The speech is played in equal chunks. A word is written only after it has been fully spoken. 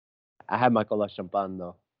I had my cola champagne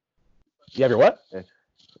though. You have your what?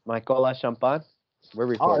 My cola champagne.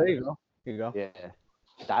 We're Oh, there recording. you go. Here you go. Yeah.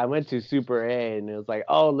 I went to Super A and it was like,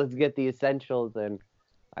 oh, let's get the essentials, and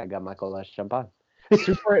I got my cola champagne.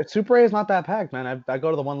 Super A is not that packed, man. I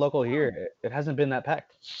go to the one local here. It hasn't been that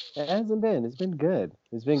packed. It hasn't been. It's been good.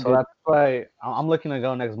 It's been So good. that's why I'm looking to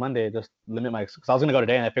go next Monday. Just limit my. Because I was gonna go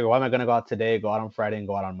today, and I figured, why am I gonna go out today? Go out on Friday and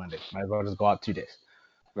go out on Monday. Might as well just go out 2 days.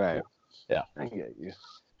 Right. Yeah. I get you.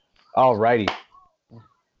 Alrighty.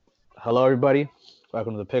 Hello, everybody.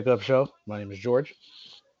 Welcome to the Pickup Show. My name is George.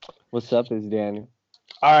 What's up? It's Daniel.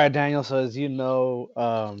 All right, Daniel. So as you know,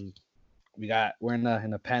 we're in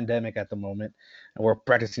a pandemic at the moment, and we're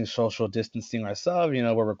practicing social distancing ourselves.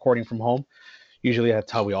 We're recording from home. Usually, that's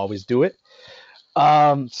how we always do it.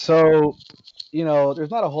 So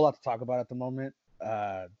there's not a whole lot to talk about at the moment.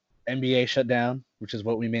 NBA shut down, which is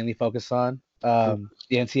what we mainly focus on. The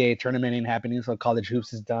NCAA tournament ain't happening, so college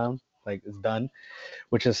hoops is down. It's done,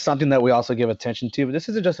 which is something that we also give attention to. But this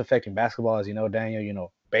isn't just affecting basketball, as you know,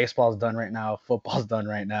 Daniel. Baseball's done right now, football's done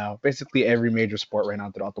right now. Basically, every major sport right now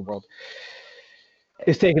throughout the world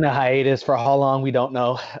is taking a hiatus. For how long, we don't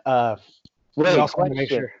know. We also want to make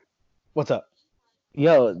sure. What's up?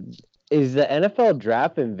 Yo, is the NFL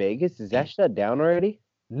draft in Vegas? Is that shut down already?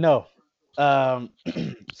 No. So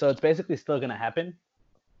it's basically still going to happen,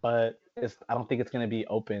 but I don't think it's going to be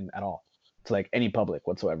open at all to any public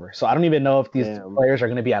whatsoever. So I don't even know if these players are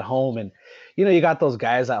going to be at home, and you got those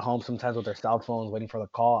guys at home sometimes with their cell phones waiting for the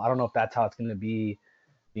call. I don't know if that's how it's going to be,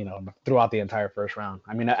 throughout the entire first round.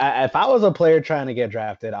 I mean, if I was a player trying to get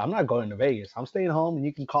drafted, I'm not going to Vegas. I'm staying home, and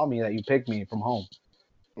you can call me that you picked me from home.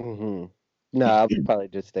 Mm-hmm. No, I'll probably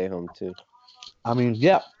just stay home too. I mean,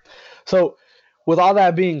 yeah. So with all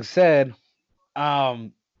that being said, I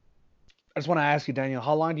just want to ask you, Daniel,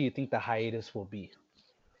 how long do you think the hiatus will be?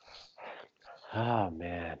 Oh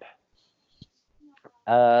man.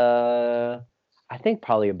 I think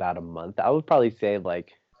probably about a month. I would probably say a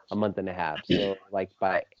month and a half. So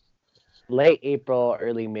by late April,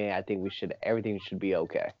 early May, I think everything should be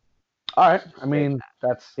okay. All right. I mean,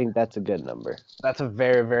 I think that's a good number. That's a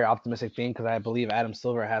very, very optimistic thing, because I believe Adam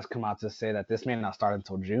Silver has come out to say that this may not start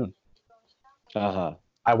until June.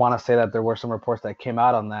 I want to say that there were some reports that came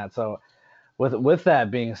out on that. So with that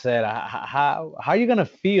being said, how are you gonna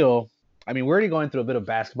feel? I mean, we're already going through a bit of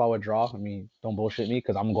basketball withdrawal. I mean, don't bullshit me,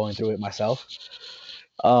 because I'm going through it myself.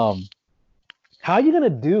 How are you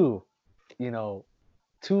gonna do? 2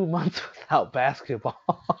 months without basketball.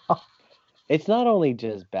 It's not only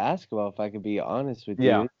just basketball, if I could be honest with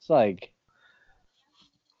you. It's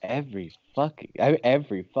every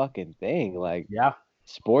fucking thing.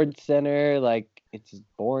 Sports Center, it's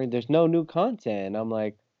boring. There's no new content. I'm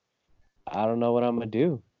like, I don't know what I'm gonna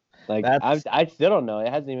do. I still don't know. It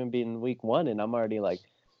hasn't even been week 1, and I'm already but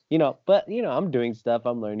I'm doing stuff.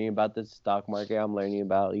 I'm learning about the stock market. I'm learning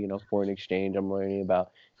about foreign exchange. I'm learning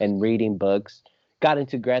about and reading books. Got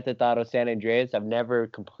into Grand Theft Auto San Andreas. I've never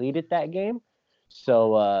completed that game,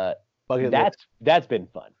 so that's been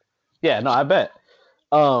fun. Yeah, no, I bet.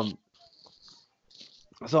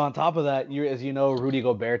 So on top of that, as you know, Rudy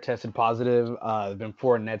Gobert tested positive. There've been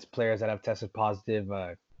 4 Nets players that have tested positive.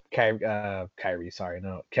 Kevin Durant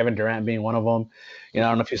being one of them. I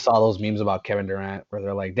don't know if you saw those memes about Kevin Durant where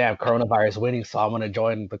they're like, "Damn, coronavirus winning, so I'm gonna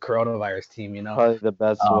join the coronavirus team." Probably the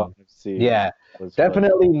best one I've seen. Yeah,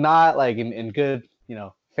 definitely not in good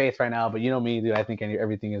faith right now. But me, dude, I think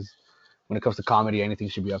everything is, when it comes to comedy, anything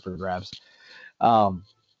should be up for grabs.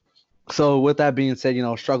 So with that being said,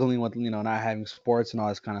 struggling with not having sports and all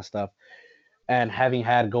this kind of stuff, and having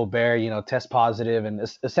had Gobert, test positive and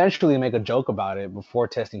essentially make a joke about it before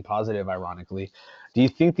testing positive, ironically, do you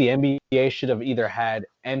think the NBA should have either had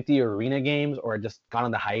empty arena games or just gone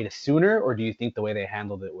on the hiatus sooner, or do you think the way they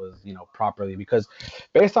handled it was, properly? Because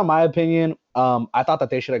based on my opinion, I thought that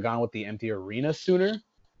they should have gone with the empty arena sooner.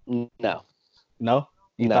 No?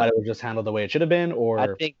 You thought it was just handled the way it should have been, or?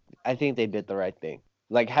 I think they did the right thing.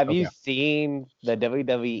 Have you seen the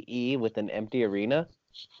WWE with an empty arena?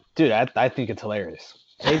 Dude, I think it's hilarious.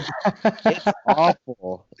 It's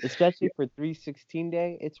awful, especially for 316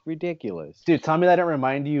 day. It's ridiculous. Dude, tell me that didn't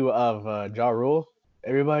remind you of Ja Rule.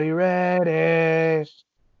 Everybody ready?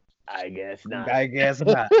 I guess not. I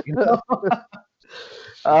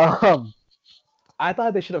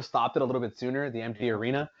thought they should have stopped it a little bit sooner, the empty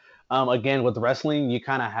arena. Again, with wrestling, you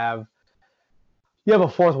kind of have a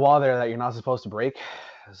fourth wall there that you're not supposed to break.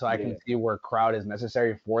 So I can see where crowd is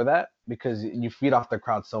necessary for that, because you feed off the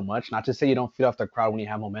crowd so much. Not to say you don't feed off the crowd when you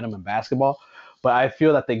have momentum in basketball, but I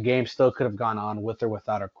feel that the game still could have gone on with or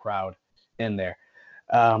without a crowd in there.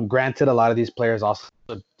 Granted, a lot of these players also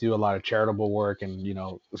do a lot of charitable work, and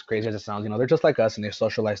as crazy as it sounds, they're just like us and they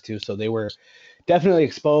socialize too. So they were definitely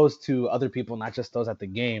exposed to other people, not just those at the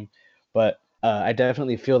game. But I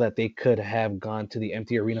definitely feel that they could have gone to the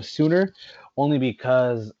empty arena sooner, only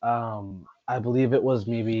because I believe it was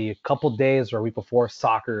maybe a couple days or a week before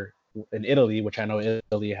soccer in Italy, which I know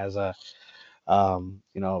Italy has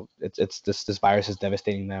it's this virus is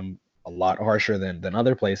devastating them a lot harsher than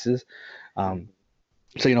other places.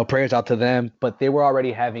 So prayers out to them, but they were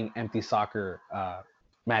already having empty soccer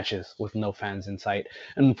matches with no fans in sight.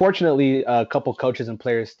 And unfortunately, a couple coaches and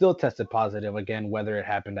players still tested positive again, whether it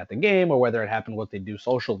happened at the game or whether it happened what they do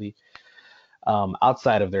socially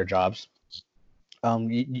outside of their jobs.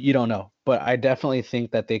 You don't know, but I definitely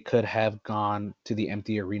think that they could have gone to the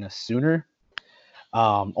empty arena sooner,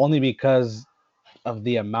 only because of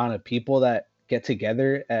the amount of people that get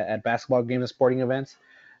together at basketball games and sporting events.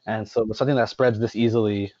 And so with something that spreads this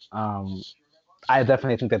easily, I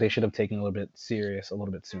definitely think that they should have taken a little bit serious a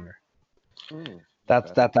little bit sooner.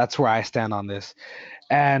 That's where I stand on this.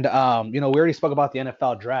 And we already spoke about the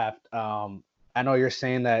NFL draft. I know you're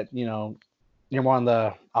saying that you're more on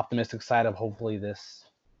the optimistic side of hopefully this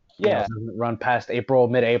doesn't run past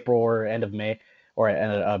mid-April or end of May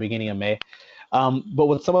or beginning of May. But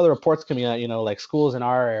with some other reports coming out, like schools in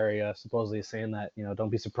our area supposedly saying that don't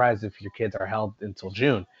be surprised if your kids are held until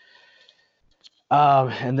June.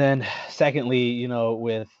 And then secondly,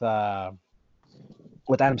 with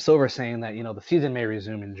Adam Silver saying that the season may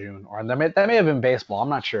resume in June, or that may have been baseball. I'm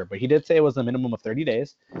not sure, but he did say it was a minimum of 30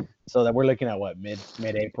 days, so that we're looking at what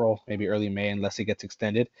mid-April, maybe early May, unless it gets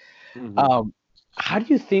extended. Mm-hmm. How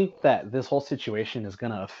do you think that this whole situation is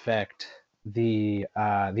going to affect the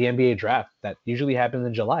NBA draft that usually happens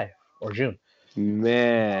in July or June?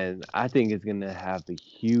 Man, I think it's going to have a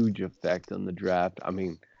huge effect on the draft. I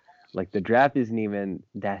mean, like the draft isn't even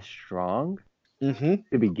that strong to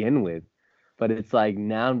begin with. But it's like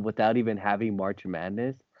now without even having March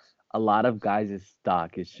Madness, a lot of guys'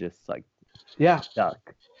 stock is just like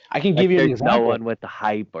stuck. I can give you an example. No one with the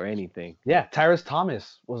hype or anything. Yeah, Tyrus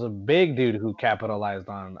Thomas was a big dude who capitalized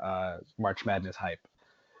on March Madness hype.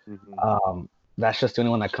 Mm-hmm. That's just the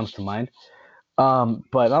only one that comes to mind. But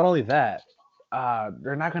not only that,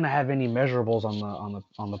 they're not going to have any measurables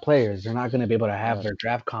on the players. They're not going to be able to have their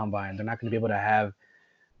draft combine. They're not going to be able to have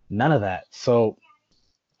none of that. So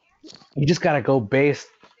you just got to go based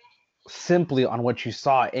simply on what you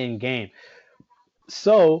saw in game.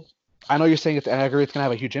 So I know you're saying I agree it's going to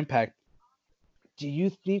have a huge impact. Do you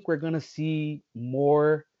think we're going to see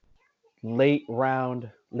more late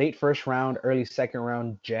first round, early second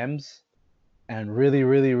round gems and really,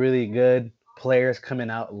 really, really good players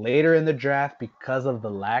coming out later in the draft because of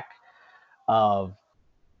the lack of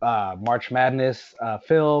March Madness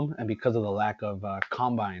film and because of the lack of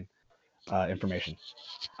combine information?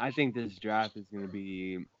 I think this draft is going to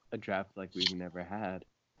be a draft like we've never had.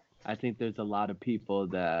 I think there's a lot of people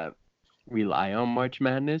that rely on March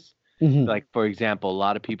Madness. Mm-hmm. Like, for example, a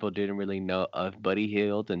lot of people didn't really know of Buddy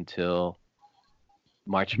Hield until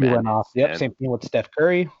March Madness. Went off. Yep, same thing with Steph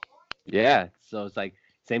Curry. Yeah, so it's like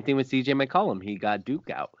same thing with CJ McCollum. He got Duke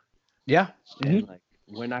out. Yeah. Mm-hmm. And like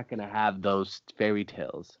we're not gonna have those fairy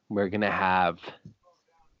tales. We're gonna have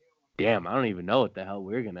I don't even know what the hell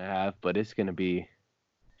we're gonna have, but it's gonna be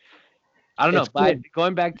I don't know. But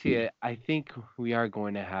going back to it, I think we are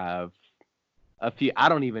going to have a few. I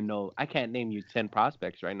don't even know. I can't name you 10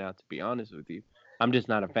 prospects right now, to be honest with you. I'm just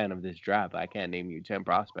not a fan of this draft. I can't name you 10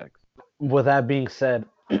 prospects. With that being said,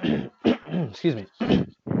 excuse me,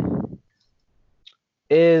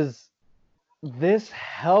 is this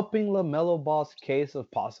helping LaMelo Ball's case of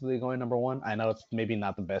possibly going number one? I know it's maybe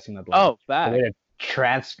not the best thing that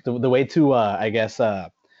the way to I guess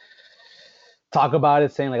talk about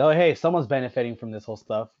it, saying like, oh hey, someone's benefiting from this whole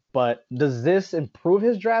stuff. But does this improve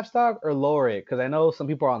his draft stock or lower it? Because I know some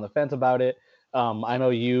people are on the fence about it. I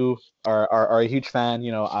know you are a huge fan.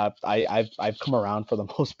 I've come around for the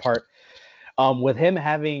most part. With him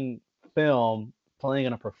having film playing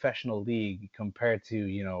in a professional league compared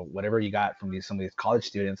to whatever you got from some of these college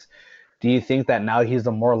students, do you think that now he's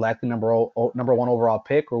the more likely number one overall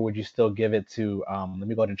pick, or would you still give it to let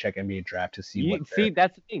me go ahead and check NBA draft to see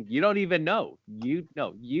that's the thing. You don't even know.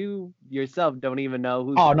 You yourself don't even know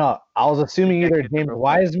who's no, I was assuming either James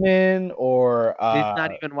Wiseman or it's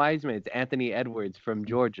not even Wiseman, it's Anthony Edwards from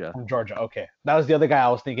Georgia. Okay. That was the other guy I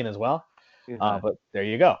was thinking as well. But there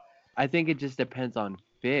you go. I think it just depends on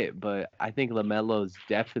fit, but I think LaMelo's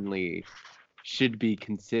definitely should be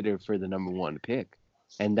considered for the number one pick.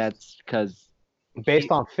 And that's because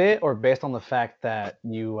based on fit or based on the fact that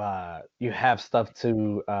you have stuff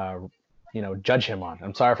to judge him on.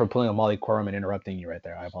 I'm sorry for pulling a Molly Quorum and interrupting you right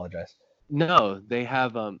there. I apologize. No, they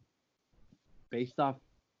have based off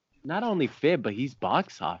not only fit, but he's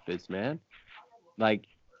box office, man. Like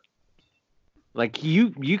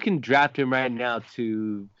you can draft him right now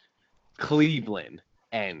to Cleveland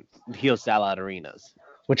and he'll sell out arenas.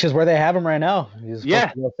 Which is where they have him right now. He's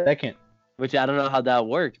second. Which I don't know how that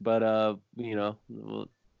works, but we'll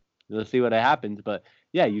see what happens. But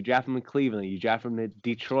yeah, you draft him in Cleveland, you draft him in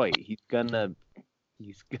Detroit. He's gonna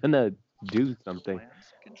do something.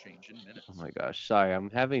 Oh my gosh, sorry, I'm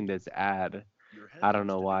having this ad. I don't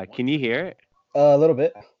know why. Can you hear it? A little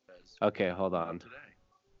bit. Okay, hold on.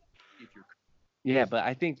 Yeah, but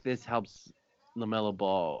I think this helps LaMelo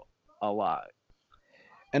Ball a lot.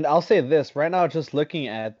 And I'll say this right now, just looking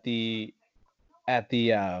at the like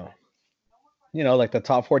the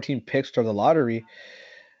top 14 picks for the lottery,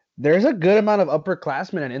 there's a good amount of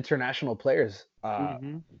upperclassmen and international players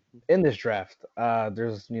in this draft.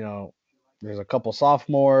 There's a couple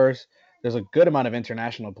sophomores. There's a good amount of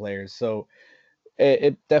international players. So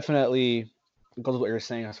it definitely goes with what you're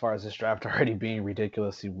saying as far as this draft already being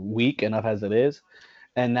ridiculously weak enough as it is,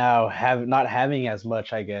 and now not having as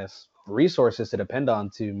much, I guess, resources to depend on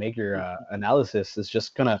to make your analysis is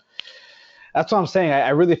just gonna. That's what I'm saying. I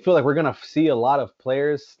really feel like we're gonna see a lot of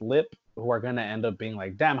players slip who are gonna end up being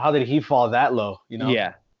like, "Damn, how did he fall that low?"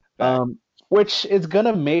 Yeah. Which is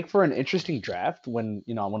gonna make for an interesting draft when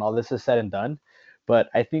when all this is said and done. But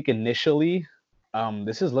I think initially,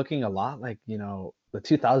 this is looking a lot like the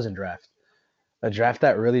 2000 draft, a draft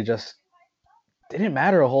that really just didn't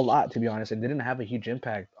matter a whole lot, to be honest, and didn't have a huge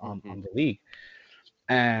impact on the league.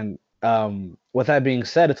 And with that being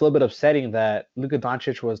said, it's a little bit upsetting that Luka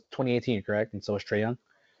Doncic was 2018, correct? And so was Trae Young.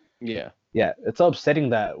 Yeah. Yeah, it's upsetting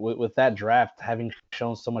that with that draft having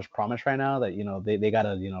shown so much promise right now that they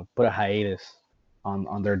gotta put a hiatus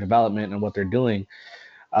on their development and what they're doing,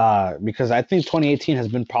 because I think 2018 has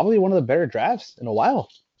been probably one of the better drafts in a while.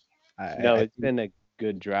 It's been a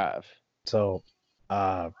good draft. So,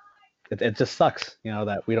 it just sucks,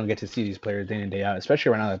 that we don't get to see these players day in and day out,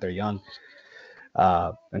 especially right now that they're young.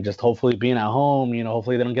 And just hopefully being at home,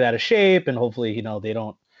 hopefully they don't get out of shape, and hopefully they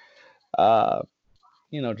don't,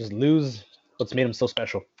 just lose what's made them so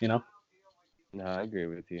special. No, I agree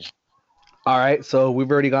with you. All right, so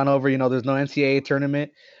we've already gone over. There's no NCAA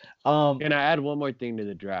tournament. Can I add one more thing to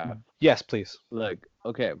the draft? Yes, please. Look,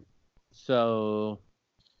 okay, so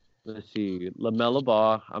let's see, LaMelo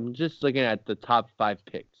Ball. I'm just looking at the top 5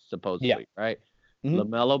 picks, supposedly, right?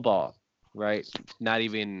 LaMelo Ball, right? Not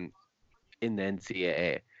even in the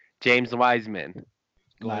NCAA. James Wiseman.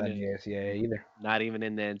 Not in the NCAA either. Not even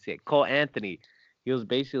in the NCAA. Cole Anthony. He was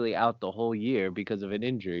basically out the whole year because of an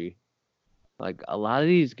injury. Like, a lot of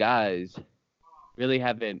these guys really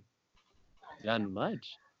haven't done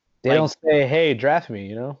much. They don't say, hey, draft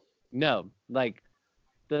me, No. Like,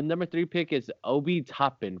 the number 3 pick is Obi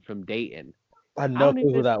Toppin from Dayton. I had no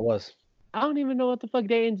clue who that was. I don't even know what the fuck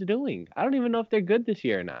Dayton's doing. I don't even know if they're good this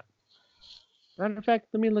year or not. Matter of fact,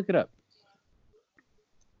 let me look it up.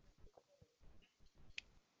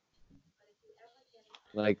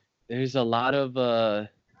 Like, there's a lot of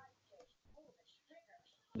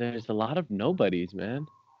nobodies, man.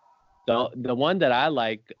 The one that I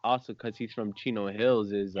like also because he's from Chino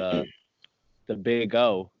Hills is the Big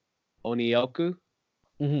O, Onioku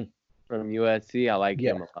from USC. I like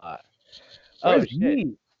him a lot. Oh shit!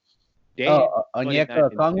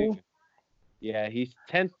 Onyeka Okongwu? Yeah, he's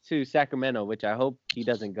 10th to Sacramento, which I hope he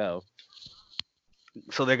doesn't go.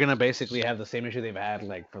 So they're gonna basically have the same issue they've had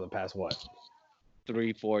like for the past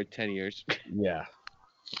 3, 4, 10 years. Yeah.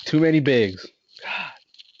 Too many bigs. God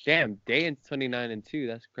damn, Dayton's 29-2.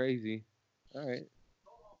 That's crazy. All right.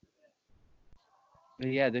 But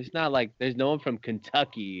yeah, there's no one from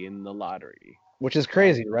Kentucky in the lottery. Which is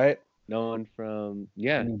crazy, right? No one from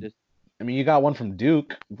you got one from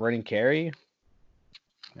Duke, Vernon Carey.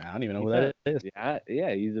 I don't even know who that is.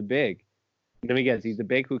 Yeah, he's a big. Let me guess, he's a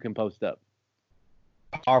big who can post up.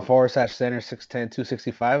 Power forward / center, 6'10",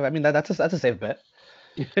 265. I mean that's a safe bet.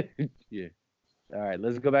 Yeah. All right,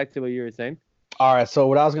 let's go back to what you were saying. All right, so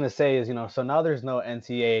what I was gonna say is, so now there's no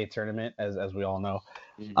NCAA tournament, as we all know.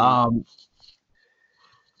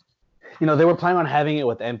 They were planning on having it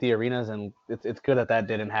with empty arenas, and it's good that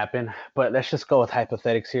didn't happen. But let's just go with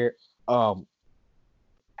hypothetics here.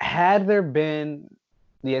 Had there been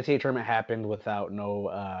the NCAA tournament happened without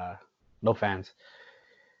no fans,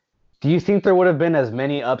 do you think there would have been as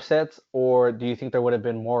many upsets, or do you think there would have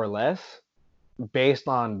been more or less based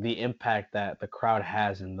on the impact that the crowd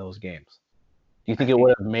has in those games? Do you think it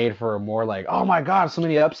would have made for a more like, oh my God, so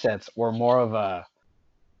many upsets, or more of a,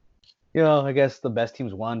 I guess the best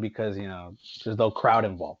teams won because there's no crowd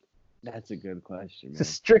involved. That's a good question, man. It's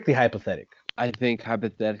strictly hypothetical. I think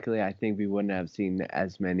hypothetically, we wouldn't have seen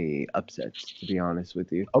as many upsets, to be honest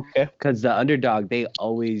with you. Okay. Because the underdog, they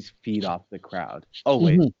always feed off the crowd,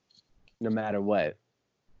 always, no matter what.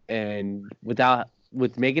 And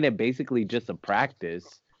with making it basically just a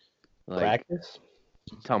practice. Practice?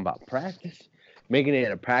 Talking about practice, making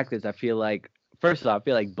it a practice. I feel like first of all, I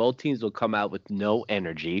feel like both teams will come out with no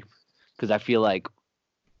energy because I feel like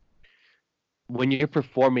when you're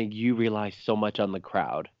performing, you rely so much on the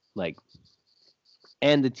crowd,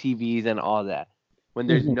 and the TVs and all that. When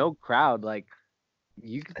there's no crowd,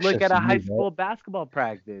 you could look at a high school basketball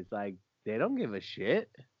practice, they don't give a shit.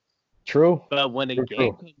 True. But when a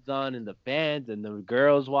game comes on and the fans and the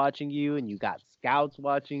girls watching you and you got scouts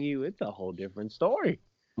watching you, it's a whole different story.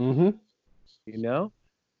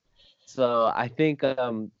 So I think,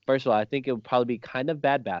 first of all, I think it would probably be kind of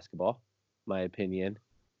bad basketball, my opinion.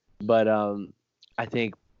 But I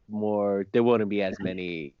think there wouldn't be as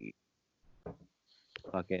many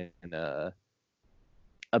fucking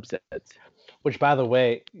upsets. Which, by the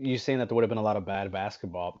way, you saying that there would have been a lot of bad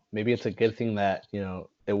basketball. Maybe it's a good thing that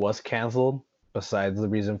it was canceled. Besides for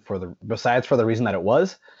the reason that it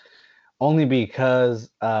was, only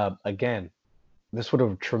because again, this would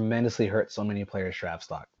have tremendously hurt so many players' draft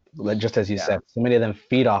stock. Just as you said, so many of them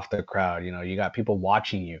feed off the crowd. You got people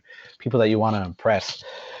watching you, people that you want to impress.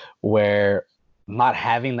 Where not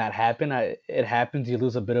having that happen, it happens. You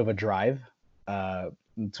lose a bit of a drive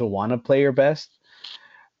to want to play your best.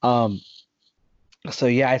 So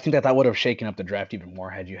yeah, I think that would have shaken up the draft even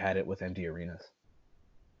more had you had it with empty arenas.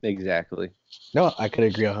 Exactly. No, I could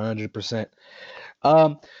agree 100%.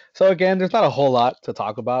 So again, there's not a whole lot to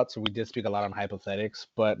talk about. So we did speak a lot on hypothetics,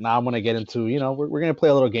 but now I'm gonna get into, we're gonna play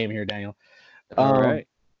a little game here, Daniel. All right.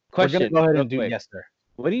 Question. We're gonna go ahead and do yes, sir.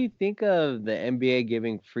 What do you think of the NBA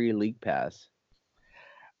giving free league pass?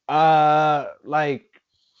 I'm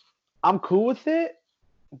cool with it,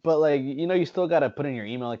 but you still gotta put in your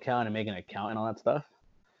email account and make an account and all that stuff.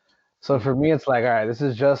 So for me, it's like, all right, this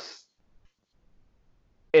is just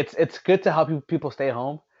it's good to help people stay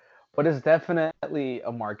home, but it's definitely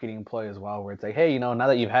a marketing ploy as well, where it's like, hey, now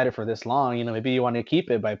that you've had it for this long, maybe you want to keep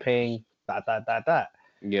it by paying that.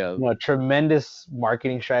 Yeah. Tremendous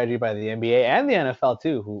marketing strategy by the NBA and the NFL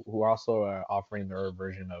too, who also are offering their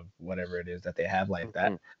version of whatever it is that they have like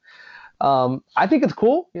that. I think it's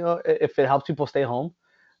cool, if it helps people stay home.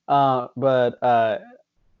 But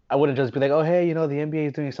I wouldn't just be like, oh, hey, the NBA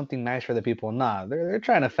is doing something nice for the people. Nah, they're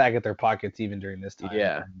trying to faggot their pockets even during this time.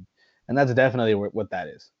 Yeah. And that's definitely what that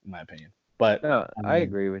is, in my opinion. But no, I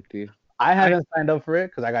agree with you. I haven't signed up for it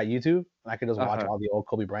because I got YouTube and I can just watch all the old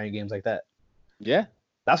Kobe Bryant games like that. Yeah.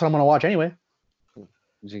 That's what I'm going to watch anyway.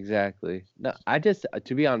 Exactly. No,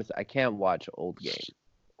 to be honest, I can't watch old games.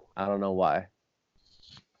 I don't know why.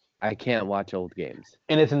 I can't watch old games.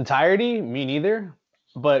 In its entirety, me neither.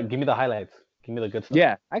 But give me the highlights. Give me the good stuff.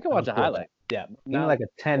 Yeah, I can watch a highlight. Yeah, give me like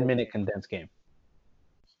a 10-minute condensed game.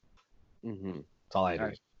 Mm-hmm. That's all I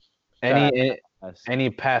do. Any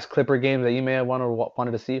past Clipper games that you may have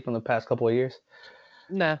wanted to see from the past couple of years?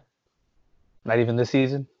 Nah. Not even this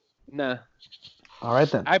season? Nah. All right,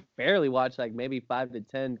 then. I barely watched maybe 5 to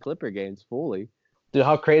 10 Clipper games fully. Dude,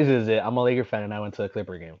 how crazy is it? I'm a Laker fan and I went to a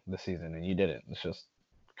Clipper game this season and you didn't. It's just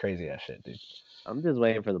crazy ass shit, dude. I'm just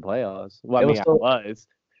waiting for the playoffs. Well, I was.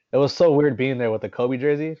 It was so weird being there with the Kobe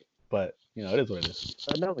jersey, but it is what it is.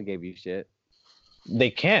 No one gave you shit. They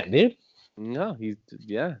can't, dude. No, they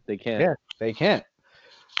can't. Yeah, they can't.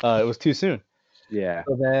 It was too soon. Yeah.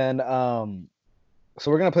 So then,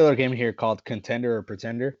 so we're gonna play a little game here called Contender or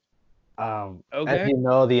Pretender. Okay. As you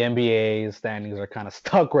know, the NBA standings are kind of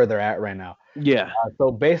stuck where they're at right now. Yeah.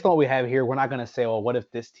 So based on what we have here, we're not gonna say, well, what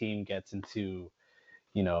if this team gets into,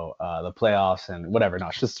 the playoffs and whatever. No,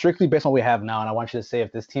 it's just strictly based on what we have now. And I want you to say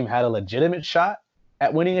if this team had a legitimate shot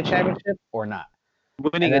at winning a championship or not.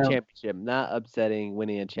 Winning a championship, not upsetting,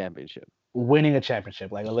 winning a championship. Winning a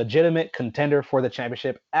championship, like a legitimate contender for the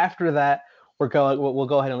championship. After that, we'll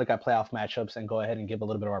go ahead and look at playoff matchups and go ahead and give a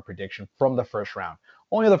little bit of our prediction from the first round.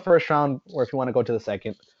 Only the first round, or if you want to go to the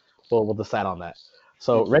second, we'll decide on that.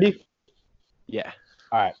 So ready? Yeah.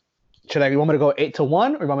 All right. You want me to go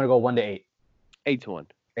 8-1 or you want me to go 1-8? 8-1.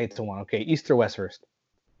 8-1. Okay. East or West first?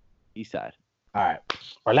 East side. All right.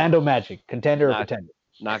 Orlando Magic, contender or pretender?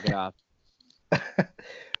 Knock it off.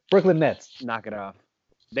 Brooklyn Nets. Knock it off.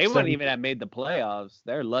 They wouldn't even have made the playoffs.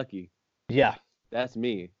 They're lucky. Yeah. That's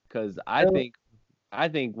me. Because I think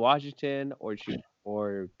Washington or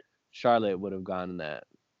Charlotte would have gone in that.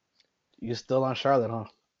 You still on Charlotte,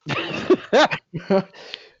 huh?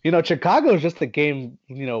 Chicago is just a game,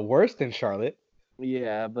 worse than Charlotte.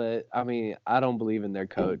 Yeah, but I mean, I don't believe in their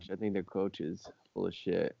coach. I think their coach is full of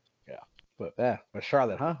shit. But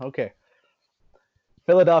Charlotte, huh? Okay.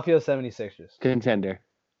 Philadelphia 76ers. Contender.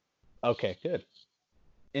 Okay, good.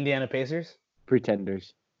 Indiana Pacers.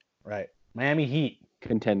 Pretenders. Right. Miami Heat.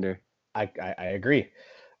 Contender. I agree.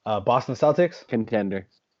 Boston Celtics. Contender.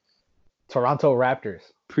 Toronto Raptors.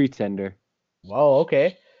 Pretender. Whoa,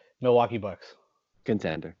 okay. Milwaukee Bucks.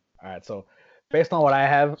 Contender. All right, so based on what I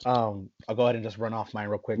have, I'll go ahead and just run off mine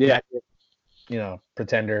real quick. Yeah.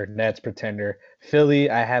 Pretender, Nets, pretender. Philly,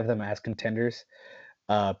 I have them as contenders.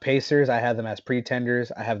 Pacers, I have them as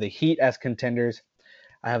pretenders. I have the Heat as contenders.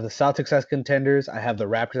 I have the Celtics as contenders. I have the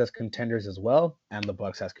Raptors as contenders as well, and the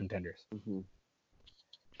Bucks as contenders. Mm-hmm.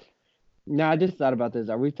 Now, I just thought about this.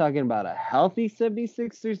 Are we talking about a healthy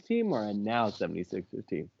 76ers team or a now 76ers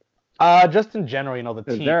team? Just in general, the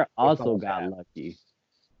team. They're also got lucky.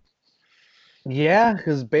 Yeah,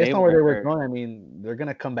 because based on where they were going, I mean, they're going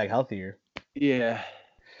to come back healthier. Yeah.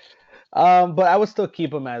 But I would still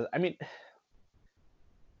keep them as, I mean,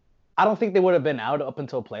 I don't think they would have been out up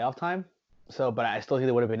until playoff time. But I still think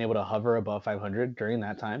they would have been able to hover above 500 during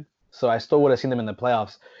that time. So I still would have seen them in the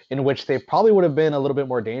playoffs, in which they probably would have been a little bit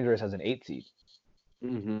more dangerous as an 8 seed.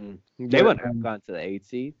 Mm-hmm. They wouldn't have gone to the 8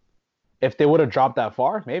 seed. If they would have dropped that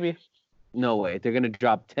far, maybe. No way. They're going to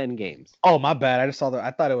drop 10 games. Oh, my bad. I just saw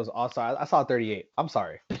I thought it was also. I saw 38. I'm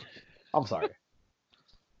sorry.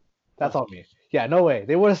 That's on me. Yeah, no way.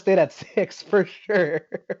 They would have stayed at 6 for sure.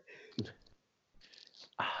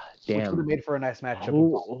 Damn. Which would have made for a nice matchup.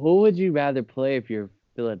 Who would you rather play if you're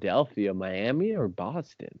Philadelphia, Miami, or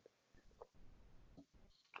Boston?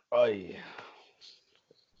 Oh, yeah.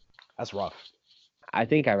 That's rough. I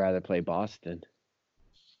think I'd rather play Boston.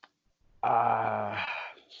 I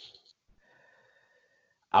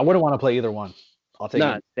wouldn't want to play either one. I'll take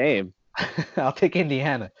same. I'll take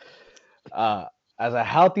Indiana. As a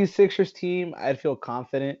healthy Sixers team, I'd feel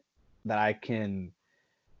confident that I can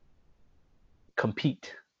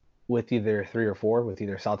compete with either 3 or 4, with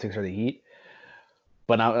either Celtics or the Heat.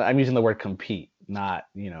 But now I'm using the word compete, not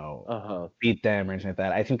beat them or anything like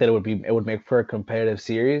that. I think that it would make for a competitive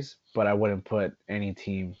series, but I wouldn't put any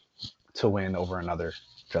team to win over another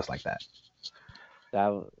just like that.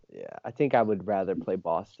 I think I would rather play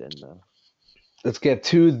Boston though. Let's get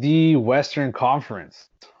to the Western Conference.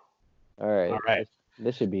 All right.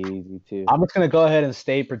 This should be easy too. I'm just gonna go ahead and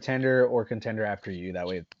state pretender or contender after you. That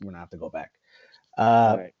way we don't have to go back.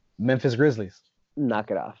 All right. Memphis Grizzlies.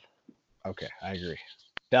 Knock it off. Okay, I agree.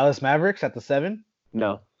 Dallas Mavericks at the 7?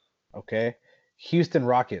 No. Okay. Houston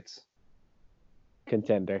Rockets.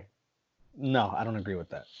 Contender. No, I don't agree with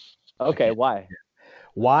that. Okay, why?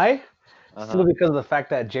 Why? Still because of the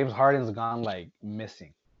fact that James Harden's gone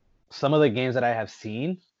missing. Some of the games that I have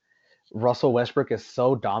seen, Russell Westbrook is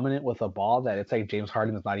so dominant with the ball that it's like James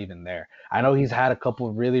Harden is not even there. I know he's had a couple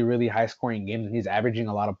of really, really high-scoring games, and he's averaging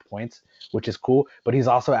a lot of points, which is cool, but he's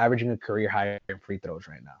also averaging a career high in free throws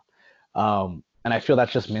right now. And I feel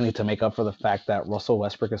that's just mainly to make up for the fact that Russell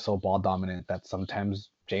Westbrook is so ball dominant that sometimes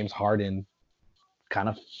James Harden kind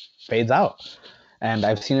of fades out. And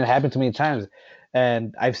I've seen it happen too many times.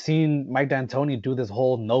 And I've seen Mike D'Antoni do this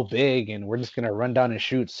whole no big, and we're just going to run down and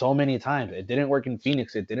shoot so many times. It didn't work in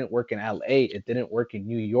Phoenix. It didn't work in LA. It didn't work in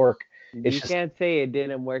New York. Can't say it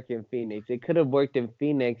didn't work in Phoenix. It could have worked in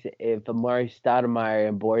Phoenix if Amari Stoudemire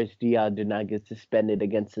and Boris Diaw did not get suspended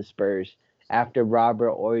against the Spurs after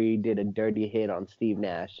Robert Horry did a dirty hit on Steve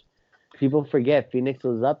Nash. People forget Phoenix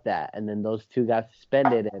was up that, and then those two got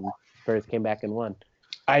suspended, and Spurs came back and won.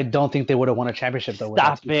 I don't think they would have won a championship, though.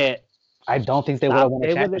 Stop it. I don't think they would have won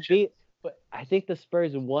a championship. But I think the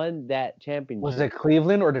Spurs won that championship. Was it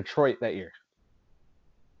Cleveland or Detroit that year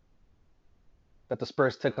that the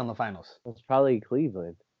Spurs took on the finals? It was probably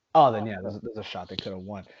Cleveland. Oh, then yeah, there's a shot they could have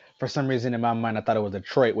won. For some reason, in my mind, I thought it was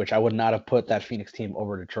Detroit, which I would not have put that Phoenix team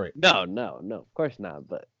over Detroit. No, of course not.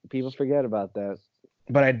 But people forget about that.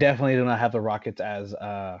 But I definitely do not have the Rockets as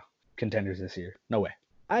contenders this year. No way.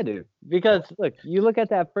 I do. Because, look, you look at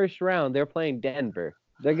that first round, they're playing Denver.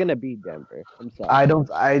 They're going to beat Denver. I'm sorry.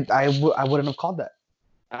 I wouldn't have called that.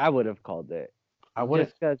 I would have called it. I would have.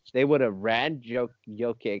 Just because they would have ran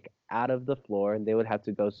Jokic out of the floor, and they would have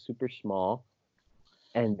to go super small.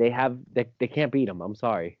 And they can't beat him. I'm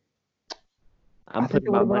sorry. I'm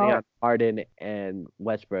putting my money on Harden and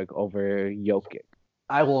Westbrook over Jokic.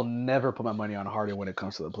 I will never put my money on Harden when it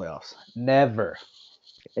comes to the playoffs. Never.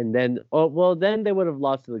 And then, then they would have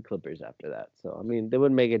lost to the Clippers after that. So, I mean, they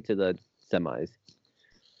would make it to the semis.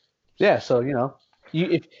 Yeah, so,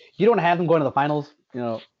 if you don't have them going to the finals,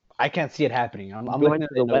 I can't see it happening. I'm going to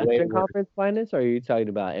the Western Conference Finals, or are you talking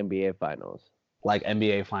about NBA Finals? Like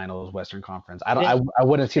NBA Finals, Western Conference. I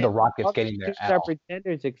wouldn't see the Rockets getting there at all.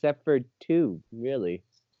 Pretenders except for two, really.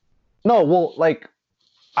 No, well, like,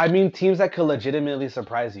 I mean, teams that could legitimately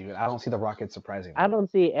surprise you. I don't see the Rockets surprising. I don't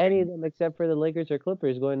see any of them except for the Lakers or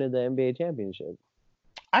Clippers going to the NBA championship.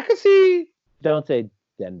 I could see. Don't say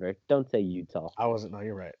Denver. Don't say Utah. I wasn't. No,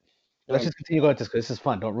 you're right. Let's just continue going to this because this is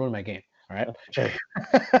fun. Don't ruin my game. All right.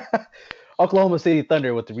 Oklahoma City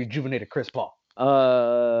Thunder with the rejuvenated Chris Paul.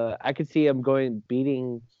 I could see him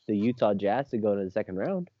beating the Utah Jazz to go to the second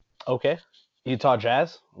round. Okay. Utah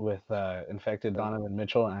Jazz with infected Donovan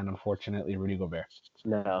Mitchell and unfortunately Rudy Gobert.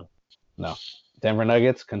 No. Denver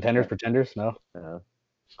Nuggets, contenders, pretenders? No. No.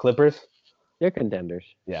 Clippers? They're contenders.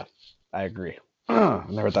 Yeah, I agree. I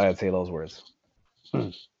never thought I'd say those words.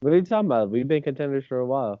 What are you talking about? We've been contenders for a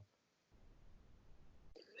while.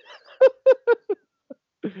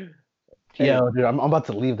 Yo, dude, I'm about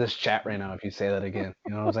to leave this chat right now if you say that again.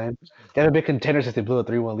 You know what I'm saying? They haven't been contenders since they blew a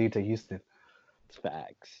 3-1 lead to Houston. It's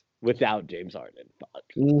facts. Without James Harden. Fuck.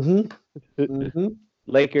 Mm-hmm.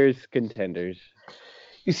 Lakers, contenders.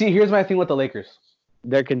 You see, here's my thing with the Lakers.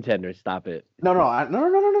 They're contenders. Stop it. No. I'm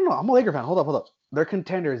a Laker fan. Hold up. They're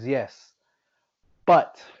contenders, yes.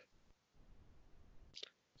 But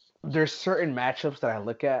there's certain matchups that I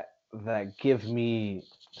look at that give me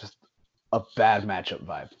just a bad matchup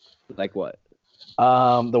vibe. Like what?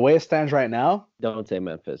 The way it stands right now. Don't say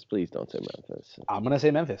Memphis. Please don't say Memphis. I'm gonna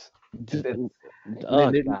say Memphis. God,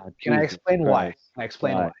 can I explain why? Can I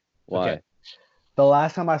explain why? Why? Okay. The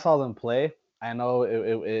last time I saw them play, I know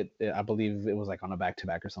it I believe it was like on a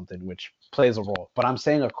back-to-back or something, which plays a role. But I'm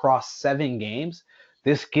saying across 7 games,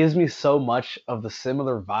 this gives me so much of the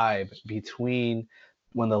similar vibe between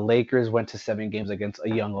when the Lakers went to 7 games against a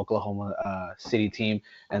young Oklahoma City team,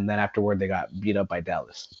 and then afterward they got beat up by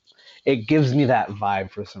Dallas. It gives me that vibe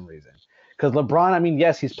for some reason. Because LeBron, I mean,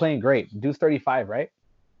 yes, he's playing great. Dude's 35, right?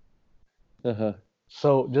 Uh-huh.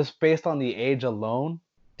 So just based on the age alone,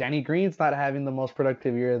 Danny Green's not having the most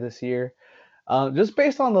productive year this year. Just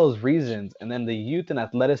based on those reasons, and then the youth and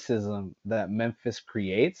athleticism that Memphis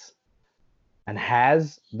creates and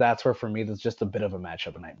has, that's where for me there's just a bit of a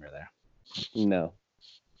matchup nightmare there. No.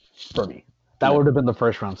 For me. That would have been the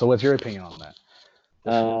first round. So what's your opinion on that?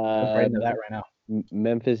 Right into that right now.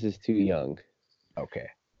 Memphis is too young. Okay.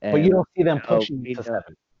 But you don't see them pushing to 7.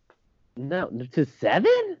 No, to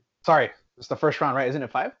 7? Sorry. It's the first round, right? Isn't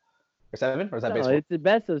it 5 or 7? Or is that baseball? It's the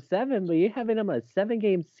best of 7, but you're having them a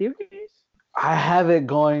 7-game series? I have it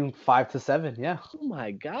going 5-7, yeah. Oh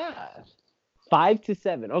my god.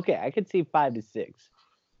 5-7. Okay, I could see 5-6.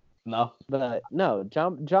 No. But no,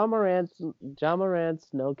 John Morant's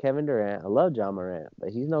no Kevin Durant. I love John Morant, but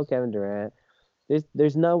he's no Kevin Durant.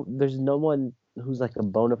 There's no one who's like a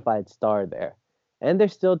bona fide star there. And they're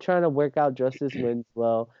still trying to work out Justice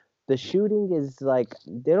Winslow. The shooting is like,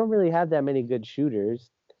 they don't really have that many good shooters.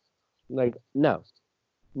 Like, no.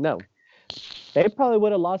 They probably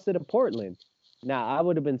would have lost it to Portland. Now, I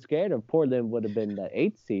would have been scared if Portland would have been the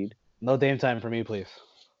 8th seed. No Dame time for me, please.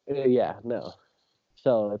 Yeah, no.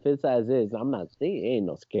 So if it's as is, ain't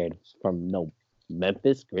no scared from no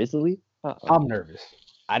Memphis Grizzlies. I'm nervous.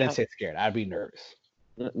 I didn't say scared. I'd be nervous.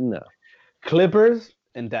 No. Clippers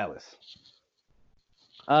and Dallas.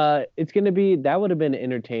 It's gonna be, that would have been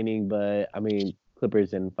entertaining, but I mean,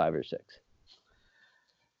 Clippers in 5 or 6.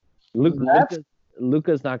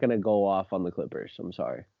 Luka's not gonna go off on the Clippers. I'm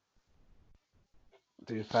sorry.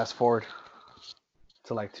 Dude, fast forward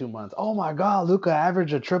to like 2 months. Oh my God, Luka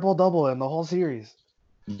averaged a triple-double in the whole series.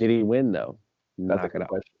 Did he win though? That's a good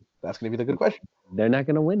question. That's gonna be the good question. They're not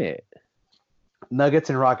gonna win it. Nuggets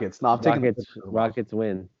and Rockets. No, I'm taking Rockets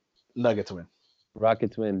win. Nuggets win.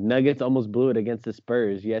 Rockets win. Nuggets almost blew it against the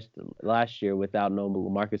Spurs last year without no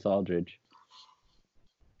LaMarcus Aldridge.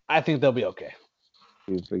 I think they'll be okay.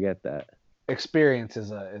 You forget that. Experience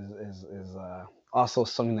is also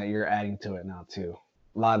something that you're adding to it now too.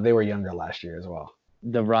 They were younger last year as well.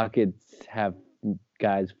 The Rockets have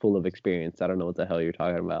guys full of experience. I don't know what the hell you're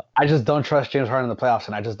talking about. I just don't trust James Harden in the playoffs,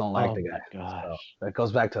 and I just don't like the guy. So that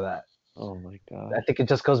goes back to that. Oh my god! I think it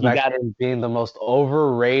just goes back to him being the most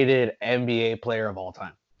overrated NBA player of all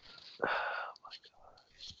time. Oh my god!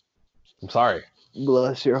 I'm sorry.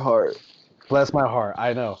 Bless your heart. Bless my heart.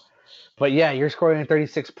 I know, but yeah, you're scoring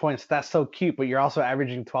 36 points. That's so cute. But you're also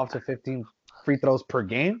averaging 12 to 15 free throws per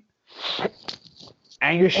game,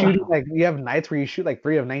 and you're shooting like, you have nights where you shoot like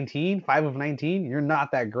 3 of 19, 5 of 19. You're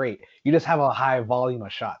not that great. You just have a high volume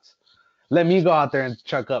of shots. Let me go out there and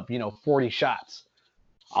chuck up, 40 shots.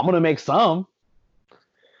 I'm going to make some.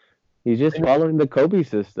 He's just following the Kobe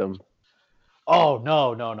system. Oh,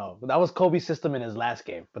 no. That was Kobe's system in his last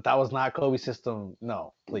game, but that was not Kobe's system.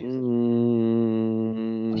 No, please.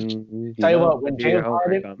 Tell you what, when James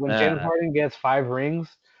Harden gets 5 rings,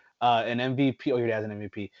 an MVP. Oh, he has an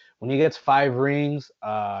MVP. When he gets 5 rings,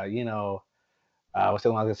 what's the one I was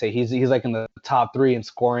gonna say? He's like in the top 3 in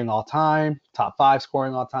scoring all time, top 5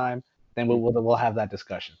 scoring all time. Then we'll have that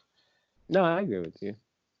discussion. No, I agree with you.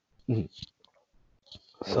 Mm-hmm.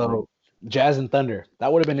 So Jazz and Thunder,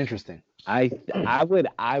 that would have been interesting. I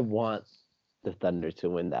want the Thunder to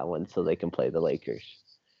win that one so they can play the Lakers.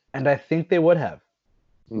 And I think they would have.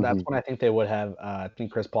 Mm-hmm. That's when I think they would have. I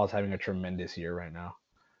think Chris Paul's having a tremendous year right now.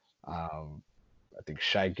 I think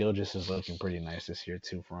Shai Gilgeous is looking pretty nice this year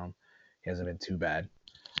too for him. He hasn't been too bad.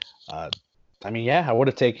 I mean, yeah, I would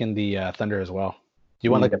have taken the Thunder as well. Do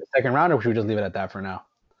you want to look at the second round, or should we just leave it at that for now?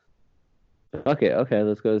 Okay,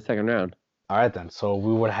 let's go to the second round. All right, then. So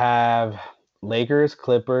we would have Lakers,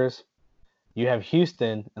 Clippers. You have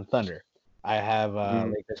Houston and Thunder. I have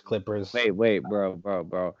Lakers, Clippers. Wait, bro.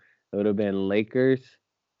 It would have been Lakers,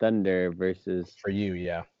 Thunder versus... For you,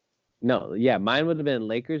 yeah. No, yeah, mine would have been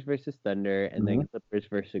Lakers versus Thunder, and then Clippers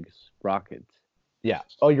versus Rockets. Yeah.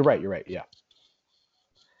 Oh, you're right, yeah.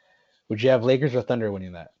 Would you have Lakers or Thunder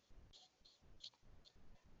winning that?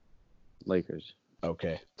 Lakers.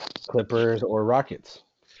 Okay. Clippers or Rockets?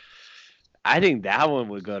 I think that one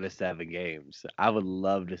would go to 7 games. I would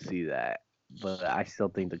love to see that, but I still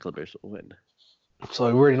think the Clippers will win. So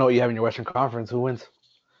we already know what you have in your Western Conference. Who wins?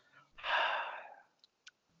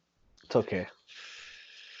 It's okay.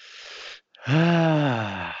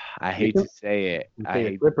 I hate to say it. I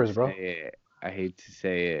hate Clippers, bro. I hate to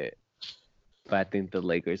say it, but I think the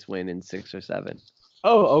Lakers win in 6 or 7.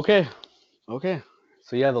 Oh, okay.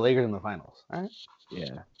 So you have the Lakers in the finals. All right.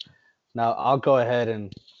 Yeah. Now I'll go ahead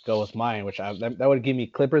and go with mine, which that would give me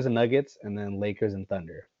Clippers and Nuggets, and then Lakers and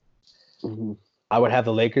Thunder. Mm-hmm. I would have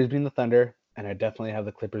the Lakers being the Thunder, and I definitely have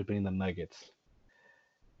the Clippers being the Nuggets.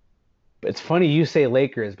 But it's funny you say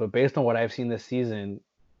Lakers, but based on what I've seen this season,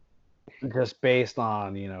 just based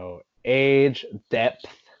on age, depth,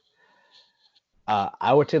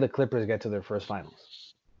 I would say the Clippers get to their first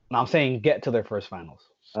finals. No, I'm saying get to their first finals.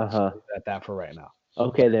 At that for right now.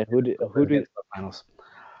 Okay, then who do the finals?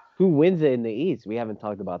 Who wins it in the East? We haven't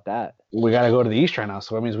talked about that. We got to go to the East right now,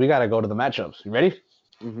 so that means we got to go to the matchups. You ready?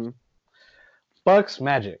 Mm-hmm. Bucks,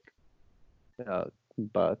 Magic.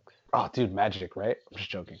 Bucks. Oh, dude, Magic, right? I'm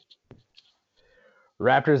just joking.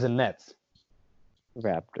 Raptors and Nets.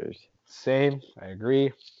 Raptors. Same. I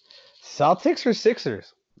agree. Celtics or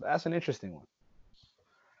Sixers? That's an interesting one.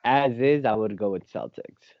 As is, I would go with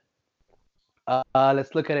Celtics.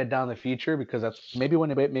 Let's look at it down the future because that's maybe when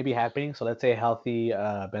it may be happening. So let's say healthy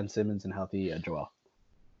Ben Simmons and healthy Joel.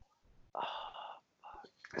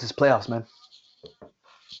 This is playoffs, man.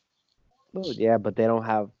 Oh, yeah, but they don't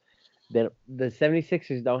have the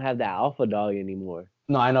 76ers don't have that alpha dog anymore.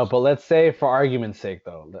 No, I know, but let's say for argument's sake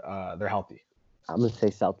though, they're healthy. I'm gonna say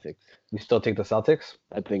Celtics. You still take the Celtics?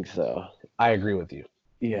 I think so. I agree with you.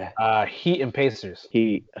 Yeah. Heat and Pacers.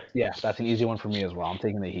 Heat. Yeah, that's an easy one for me as well. I'm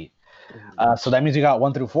taking the Heat. So that means you got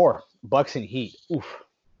 1 through 4. Bucks and Heat. Oof.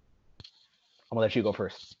 I'm gonna let you go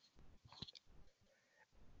first.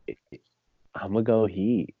 I'm gonna go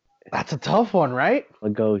Heat. That's a tough one, right?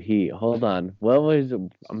 I'm gonna go Heat. Hold on.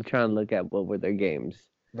 I'm trying to look at what were their games.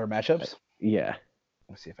 Their matchups? Yeah.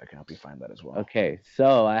 Let's see if I can help you find that as well. Okay,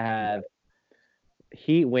 so I have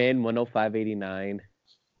Heat win 105-89.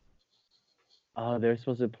 Oh, they're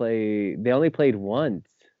supposed to play. They only played once.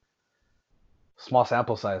 Small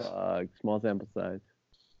sample size. Small sample size.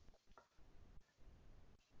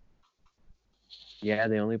 Yeah,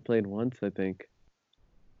 they only played once, I think.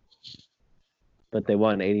 But they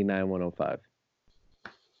won 89-105.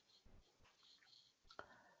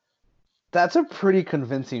 That's a pretty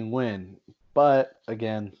convincing win. But,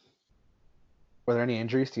 again, were there any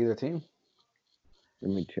injuries to either team?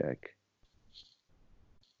 Let me check.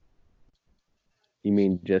 You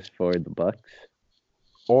mean just for the Bucks?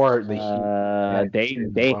 Or the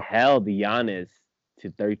Heat? They held Giannis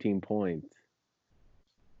to 13 points.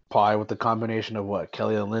 Probably with the combination of what?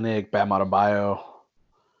 Kelly Olynyk, Bam Adebayo.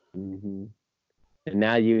 Mm-hmm. And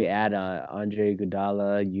now you add Andre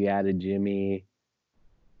Iguodala, you added Jimmy.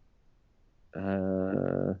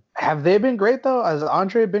 Have they been great though? Has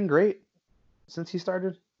Andre been great since he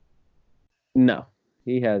started? No,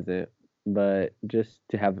 he hasn't. But just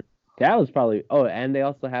to have that was probably. Oh, and they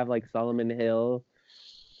also have like Solomon Hill,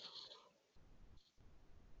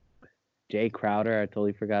 Jay Crowder. I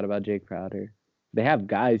totally forgot about Jay Crowder. They have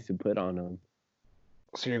guys to put on them.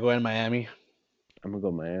 So you're going Miami? I'm gonna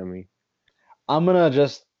go Miami. I'm gonna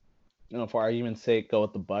just for argument's sake, go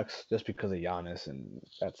with the Bucks just because of Giannis, and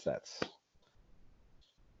that's.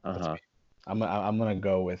 I'm gonna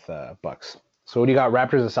go with Bucks. So what do you got?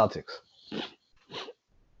 Raptors or Celtics?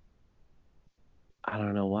 I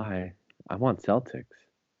don't know why. I want Celtics.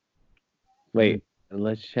 Wait,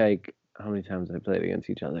 let's check how many times I played against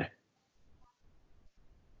each other.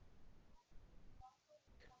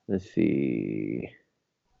 Let's see.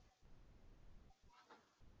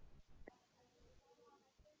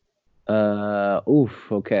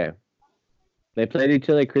 Okay. They played each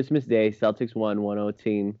other Christmas Day. Celtics won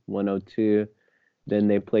 118-102. Then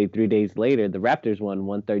they played 3 days later. The Raptors won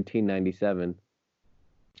 113-97.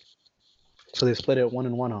 So they split it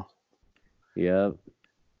 1-1, huh? Yep.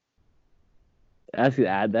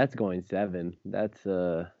 That's going 7. That's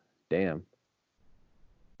damn.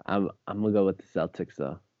 I'm gonna go with the Celtics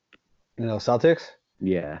though. Celtics?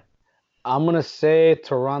 Yeah. I'm gonna say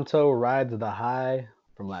Toronto rides the high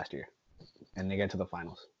from last year, and they get to the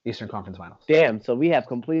finals, Eastern Conference Finals. Damn. So we have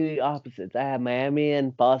completely opposites. I have Miami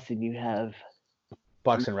and Boston. You have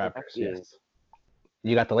Bucks and Raptors. Yes.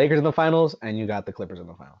 You got the Lakers in the finals, and you got the Clippers in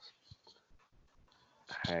the finals.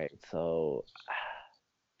 All right. So,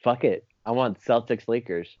 fuck it. I want Celtics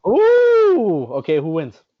Lakers. Ooh. Okay. Who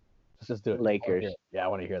wins? Let's just do it. Lakers. I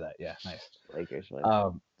want to hear that. Yeah. Nice. Lakers win.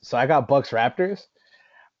 So I got Bucks Raptors.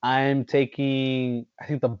 I think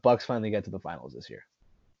the Bucks finally get to the finals this year.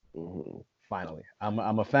 Mm-hmm. Finally.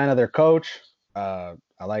 I'm a fan of their coach. I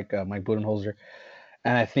like Mike Budenholzer.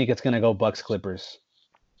 And I think it's going to go Bucks Clippers.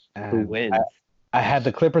 And who wins? I had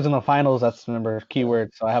the Clippers in the finals. That's the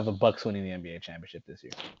keyword. So I have the Bucks winning the NBA championship this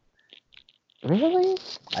year. Really?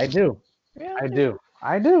 I do. Really?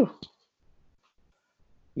 I do.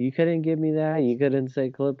 You couldn't give me that. You couldn't say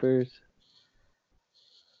Clippers.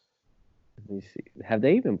 Let me see. Have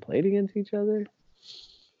they even played against each other?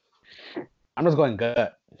 I'm just going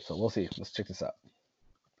gut. So we'll see. Let's check this out.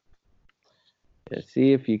 Yeah,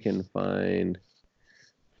 see if you can find.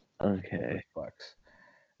 Okay. Bucks.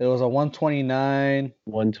 It was a 129,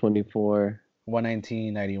 124,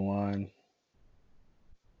 119, 91.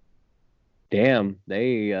 Damn,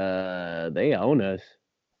 they own us.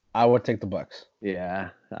 I would take the Bucks. Yeah,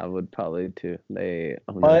 I would probably too. They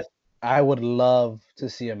own but us. I would love to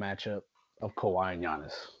see a matchup of Kawhi and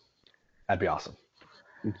Giannis. That'd be awesome.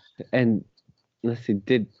 And let's see,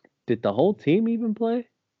 did the whole team even play?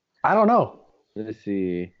 I don't know. Let's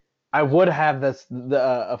see. I would have this.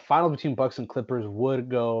 A final between Bucks and Clippers would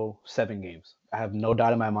go 7 games. I have no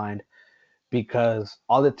doubt in my mind, because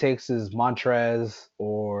all it takes is Montrez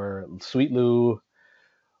or Sweet Lou,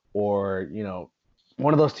 or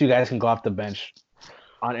one of those 2 guys can go off the bench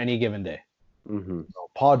on any given day. Mm-hmm. So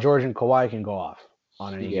Paul George and Kawhi can go off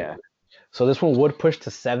on any given day. So this one would push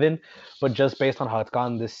to 7, but just based on how it's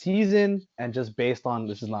gone this season, and just based on,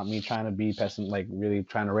 this is not me trying to be pessimist, like really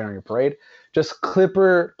trying to rain on your parade, just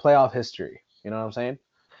Clipper playoff history. You know what I'm saying?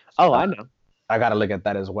 Oh, I know. I got to look at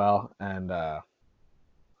that as well, and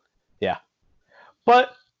yeah.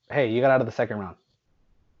 But hey, you got out of the second round.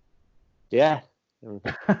 Yeah.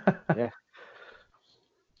 Yeah.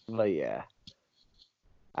 But yeah.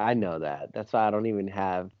 I know that. That's why I don't even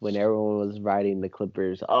have, when everyone was writing the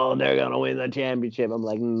Clippers, oh, they're going to win the championship. I'm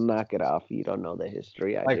like, knock it off. You don't know the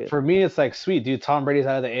history. For me, it's like, sweet, dude, Tom Brady's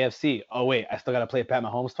out of the AFC. Oh, wait, I still got to play Pat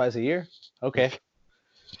Mahomes twice a year? Okay.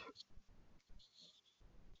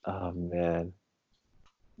 Oh, man.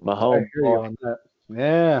 Mahomes.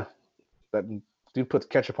 Yeah. That dude puts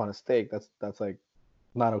ketchup on a steak. That's like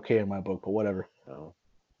not okay in my book, but whatever. No.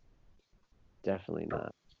 Definitely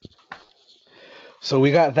not. So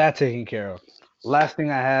we got that taken care of. Last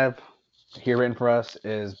thing I have here written for us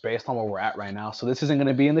is based on where we're at right now. So this isn't going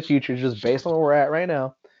to be in the future, just based on where we're at right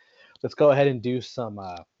now. Let's go ahead and do some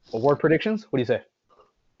award predictions. What do you say?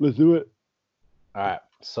 Let's do it. All right.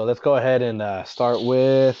 So let's go ahead and start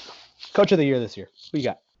with Coach of the Year this year. Who you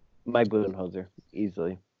got? Mike Budenholzer,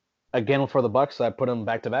 easily. Again for the Bucks, so I put him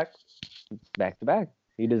back to back. Back to back.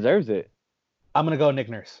 He deserves it. I'm going to go Nick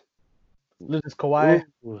Nurse. Loses Kawhi.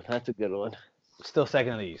 Ooh, that's a good one. Still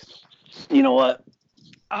second in the East. You know what?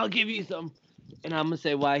 I'll give you some, and I'm gonna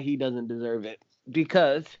say why he doesn't deserve it.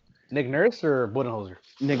 Because Nick Nurse or Budenholzer?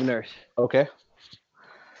 Nick Nurse. Okay.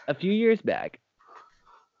 A few years back,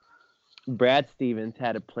 Brad Stevens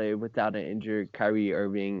had to play without an injured Kyrie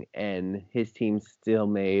Irving, and his team still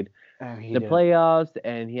made the playoffs,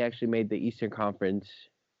 and he actually made the Eastern Conference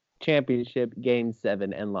Championship, Game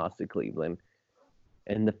 7, and lost to Cleveland.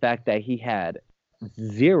 And the fact that he had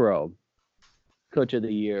 0 Coach of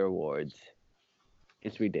the Year awards,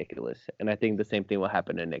 it's ridiculous. And I think the same thing will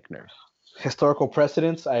happen to Nick Nurse. Historical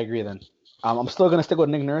precedence, I agree then. I'm still gonna stick with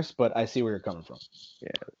Nick Nurse, but I see where you're coming from.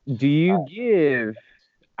 Yeah. Do you give?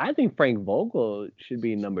 I think Frank Vogel should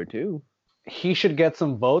be number 2. He should get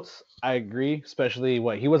some votes. I agree, especially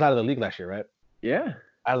he was out of the league last year, right? Yeah.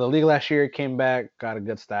 Out of the league last year, came back, got a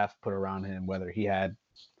good staff put around him. Whether he had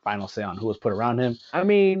final say on who was put around him. I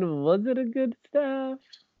mean, was it a good staff?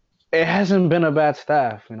 It hasn't been a bad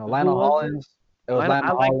staff. Lionel Hollins. It was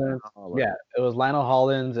Lionel like Hollins. Yeah, it was Lionel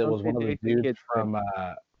Hollins. It was one of the dudes from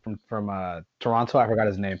Toronto. I forgot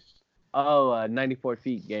his name. Oh, 94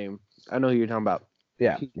 feet game. I know who you're talking about.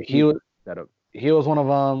 Yeah, he was. He was one of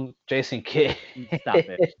them. Jason Kidd. Stop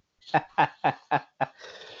it.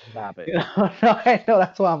 Stop it. No, I know,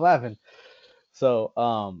 that's why I'm laughing. So,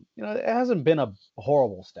 it hasn't been a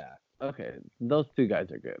horrible staff. Okay, those 2 guys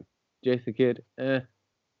are good. Jason Kidd,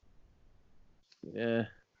 Yeah.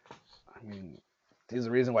 I mean, he's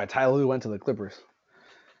the reason why Ty Lue went to the Clippers.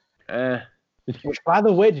 Which, by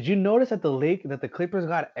the way, did you notice that the Clippers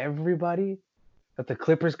got everybody that the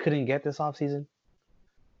Clippers couldn't get this offseason?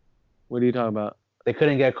 What are you talking about? They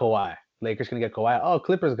couldn't get Kawhi. Lakers couldn't get Kawhi. Oh,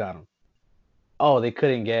 Clippers got him. Oh, they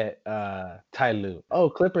couldn't get Ty Lue. Oh,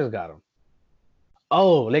 Clippers got him.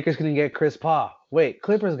 Oh, Lakers couldn't get Chris Paul. Wait,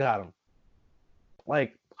 Clippers got him.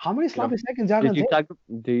 Like, how many sloppy seconds y'all gonna take?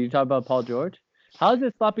 Did you talk about Paul George? How is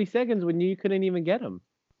it sloppy seconds when you couldn't even get him?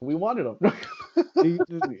 We wanted him.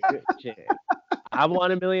 I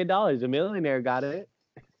want $1 million. A millionaire got it.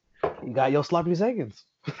 You got your sloppy seconds.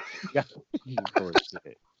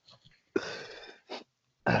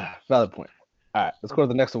 Valid point. All right, let's go to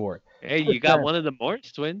the next award. Hey, you got one of the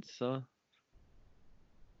Morris twins, so.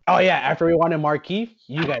 Oh yeah, after we wanted Markieff,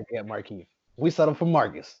 you guys get Markieff. We settled for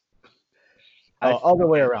Marcus. Other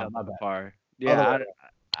way around. My bad. Yeah,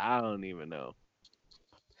 I don't even know.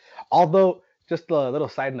 Although, just a little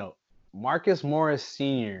side note, Marcus Morris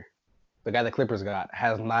Sr., the guy the Clippers got,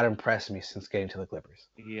 has not impressed me since getting to the Clippers.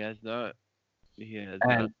 He has not.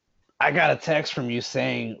 And I got a text from you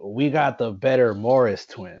saying we got the better Morris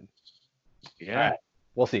twin. Yeah. Right,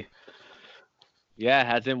 we'll see. Yeah, it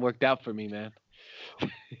hasn't worked out for me, man.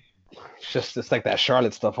 It's like that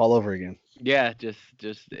Charlotte stuff all over again. Yeah, just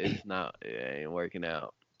it ain't working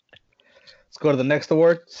out. Let's go to the next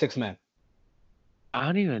award, 6 men. I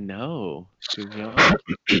don't even know.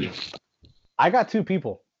 I got 2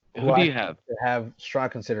 people. Who do you have? Have strong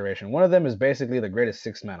consideration. One of them is basically the greatest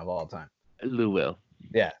 6 man of all time. Lou Will.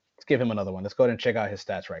 Yeah, let's give him another one. Let's go ahead and check out his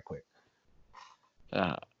stats right quick.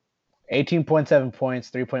 18.7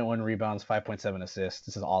 points, 3.1 rebounds, 5.7 assists.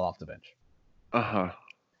 This is all off the bench.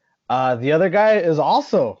 The other guy is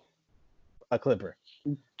also a Clipper.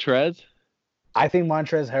 Trez? I think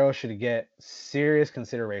Montrezl Harrell should get serious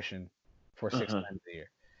consideration for 6 men of the year.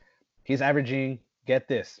 He's averaging, get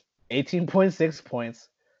this, 18.6 points,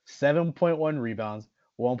 7.1 rebounds,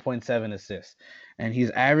 1.7 assists. And he's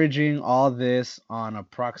averaging all this on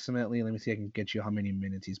approximately, let me see if I can get you how many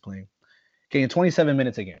minutes he's playing. Getting 27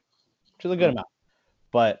 minutes a game, which is a good amount.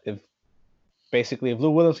 But if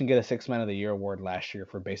Lou Williams can get a 6 man of the year award last year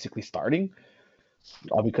for basically starting,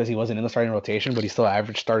 all because he wasn't in the starting rotation, but he still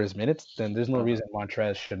averaged starters minutes, then there's no reason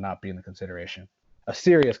Montrez should not be in the consideration. A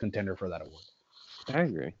serious contender for that award. I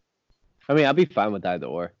agree. I mean, I'll be fine with either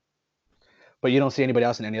or. But you don't see anybody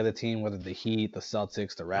else in any other team, whether the Heat, the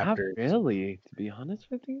Celtics, the Raptors? Not really, to be honest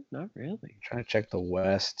with you. Not really. I'm trying to check the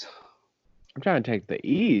West. I'm trying to take the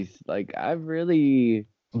East. Like, the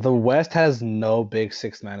West has no big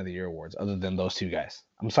 6 man of the year awards other than those 2 guys.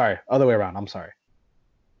 I'm sorry. Other way around. I'm sorry.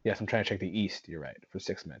 Yes, I'm trying to check the East. You're right. For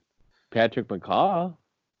 6 men. Patrick McCaw.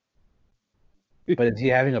 But is he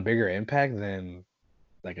having a bigger impact than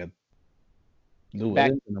like a Lou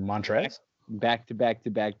Williams and a Montrez? Back-to-back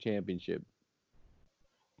championship.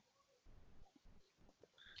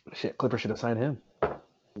 Shit, Clippers should have signed him.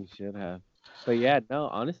 We should have. But yeah, no,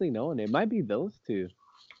 honestly, no one. It might be those 2.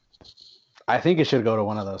 I think it should go to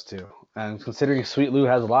one of those 2. And considering Sweet Lou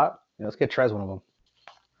has a lot, let's get Trez one of them.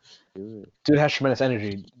 Dude has tremendous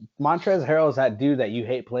energy. Montrezl Harrell is that dude that you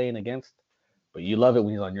hate playing against, but you love it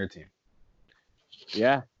when he's on your team.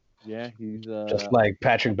 Yeah, he's just like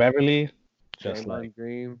Patrick Beverly, just like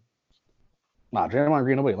Green. Nah, Draymond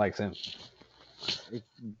Green, nobody likes him.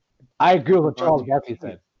 I agree with what Charles Barkley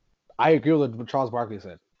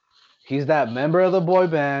said. He's that member of the boy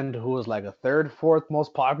band who was like a 3rd, 4th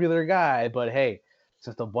most popular guy, but hey,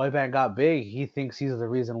 since the boy band got big, he thinks he's the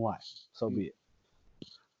reason why. So be it.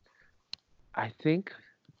 I think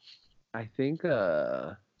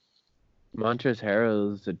Montrezl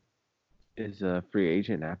Harrell is a free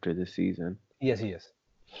agent after this season. Yes, he is.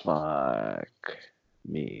 Fuck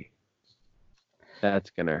me. That's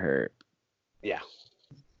gonna hurt. Yeah.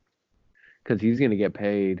 Because he's gonna get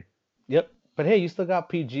paid. Yep. But hey, you still got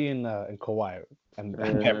PG and Kawhi and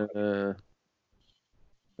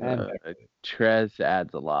Trez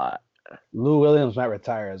adds a lot. Lou Williams might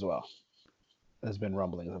retire as well. There's been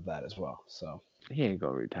rumblings of that as well. So he ain't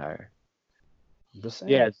gonna retire. I'm just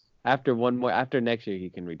saying. Yes, after next year he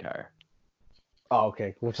can retire. Oh,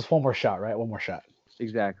 okay. Well, just one more shot, right? One more shot.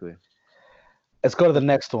 Exactly. Let's go to the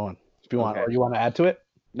next one. If you want, or you want to add to it?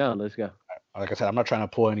 No, let's go. Like I said, I'm not trying to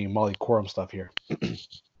pull any Molly Quorum stuff here.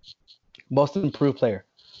 Most improved player.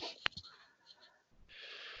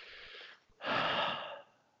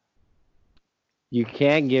 You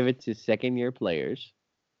can't give it to second-year players.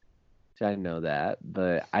 I know that,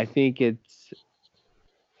 but I think it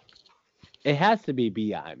has to be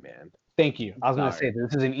BI, man. Thank you. I was going to say,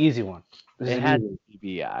 this is an easy one. It has to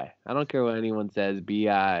be BI. I don't care what anyone says.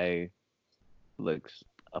 BI looks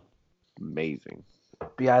amazing.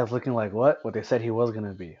 BI is looking like what? What they said he was going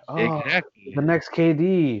to be. Oh, exactly. The next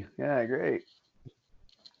KD. Yeah, great.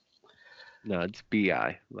 No, it's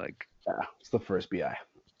BI. It's the first BI.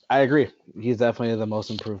 I agree. He's definitely the most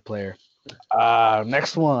improved player.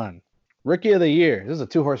 Next one. Rookie of the Year. This is a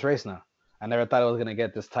 2-horse race now. I never thought it was gonna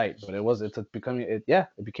get this tight, but it became a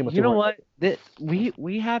 2-horse. You know what?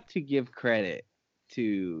 We have to give credit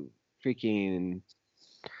to freaking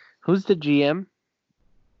who's the GM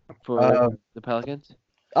for the Pelicans?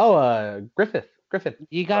 Griffith.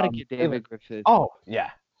 You gotta give David Griffith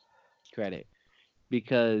credit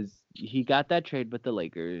because he got that trade with the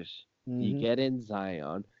Lakers. Mm-hmm. You get in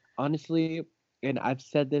Zion. Honestly, and I've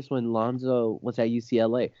said this when Lonzo was at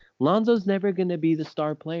UCLA. Lonzo's never going to be the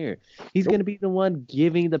star player. He's going to be the one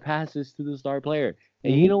giving the passes to the star player.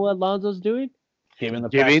 And you know what Lonzo's doing? Giving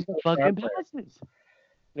the fucking passes.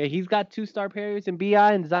 Yeah, he's got 2 star players in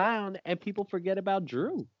BI and Zion, and people forget about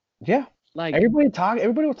Drew. Yeah. Everybody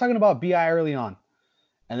was talking about BI early on.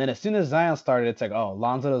 And then as soon as Zion started, it's like, oh,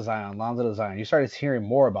 Lonzo to Zion. You started hearing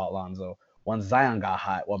more about Lonzo when Zion got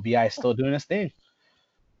hot, while BI is still doing his thing.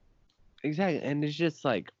 Exactly. And it's just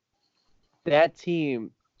that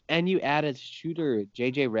team, and you add a shooter,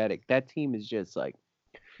 JJ Redick, that team is just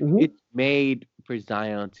it's made for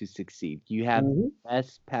Zion to succeed. You have the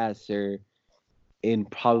best passer in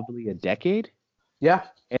probably a decade. Yeah.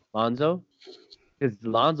 And Lonzo, because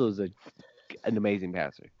Lonzo's an amazing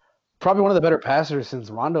passer. Probably one of the better passers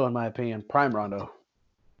since Rondo, in my opinion, prime Rondo.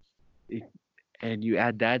 And you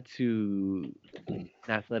add that to an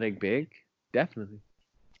athletic big, definitely.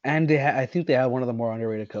 And I think they have one of the more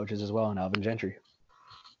underrated coaches as well, in Alvin Gentry.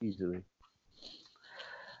 Easily.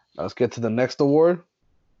 Let's get to the next award,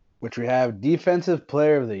 which we have Defensive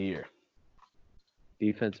Player of the Year.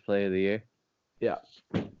 Defensive Player of the Year? Yeah.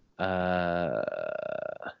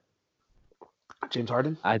 James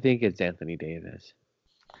Harden? I think it's Anthony Davis.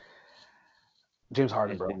 James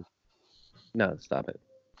Harden, bro. No, stop it.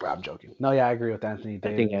 I'm joking. No, yeah, I agree with Anthony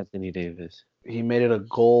Davis. I think Anthony Davis. He made it a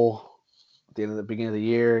goal at the beginning of the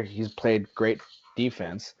year. He's played great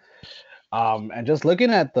defense. And just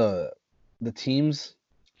looking at the teams,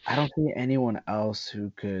 I don't see anyone else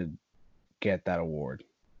who could get that award,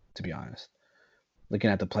 to be honest. Looking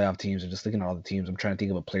at the playoff teams and just looking at all the teams, I'm trying to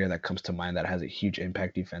think of a player that comes to mind that has a huge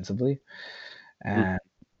impact defensively. And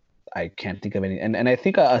I can't think of any. And I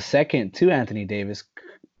think a second to Anthony Davis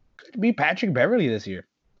could be Patrick Beverley this year.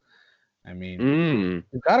 I mean,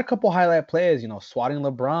 we've got a couple highlight plays, swatting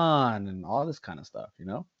LeBron and all this kind of stuff,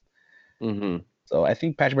 So I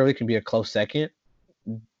think Patrick Beverley can be a close second.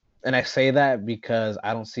 And I say that because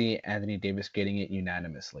I don't see Anthony Davis getting it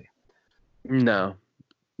unanimously. No,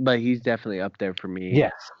 but he's definitely up there for me.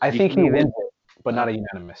 Yes, I think he wins it, but not a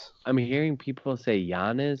unanimous. I'm hearing people say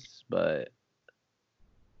Giannis, but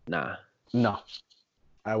nah. No,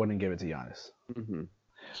 I wouldn't give it to Giannis.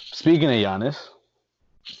 Speaking of Giannis,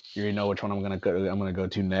 you already know which one I'm gonna go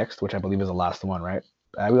to next, which I believe is the last one, right?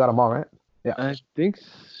 We got them all, right? Yeah. I think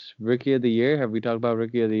Rookie of the Year. Have we talked about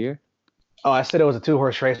Rookie of the Year? Oh, I said it was a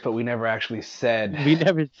 2-horse race, but we never actually said. We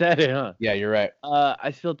never said it, huh? Yeah, you're right.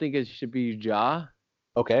 I still think it should be Ja.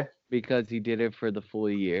 Okay. Because he did it for the full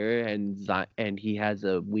year, and he has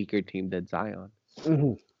a weaker team than Zion.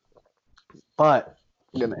 But.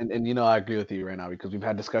 And I agree with you right now because we've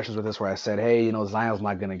had discussions with this where I said, hey, Zion's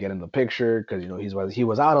not going to get in the picture because, he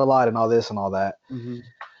was out a lot and all this and all that.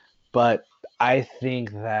 But I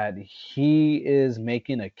think that he is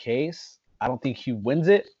making a case. I don't think he wins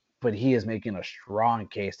it, but he is making a strong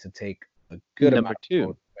case to take a good number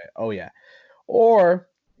 2. Oh, yeah. Or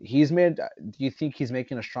do you think he's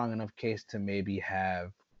making a strong enough case to maybe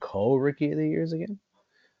have co-Rookie of the Years again?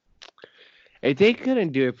 If they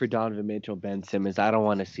couldn't do it for Donovan Mitchell, Ben Simmons, I don't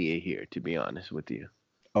want to see it here, to be honest with you.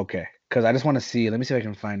 Okay, because I just want to see. Let me see if I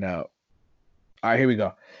can find out. All right, here we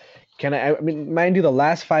go. Can I mean, mind you, the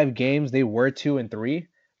last 5 games they were 2-3.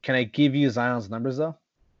 Can I give you Zion's numbers though?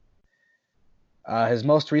 His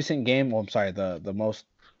most recent game, well, I'm sorry, the most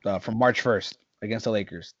from March 1st against the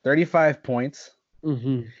Lakers, 35 points,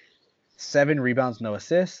 7 rebounds, no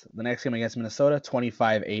assists. The next game against Minnesota,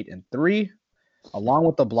 25, 8, and 3, along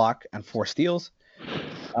with the block and 4 steals.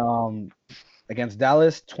 Against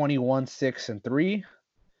Dallas, 21, 6, and 3.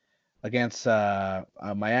 Against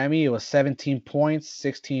Miami, it was 17 points,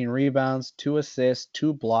 16 rebounds, 2 assists,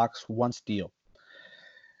 2 blocks, 1 steal.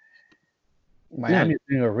 Miami is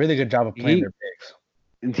doing a really good job of playing their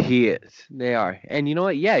bigs. He is. They are. And you know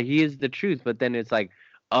what? Yeah, he is the truth. But then it's like,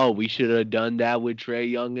 oh, we should have done that with Trae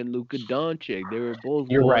Young and Luka Doncic. They were both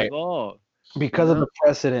going off. Because of the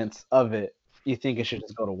precedence of it, you think it should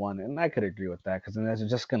just go to one. And I could agree with that because then that's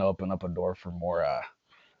just going to open up a door for more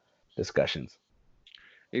discussions.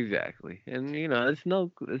 Exactly. And, it's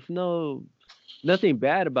nothing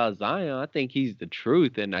bad about Zion. I think he's the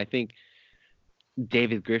truth. And I think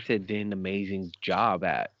David Griffin did an amazing job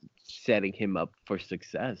at setting him up for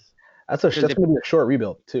success. That's going to be a short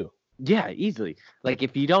rebuild too. Yeah, easily. Like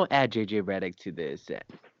if you don't add JJ Redick to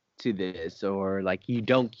this, or like you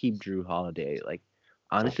don't keep Drew Holiday, like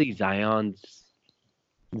honestly, Zion's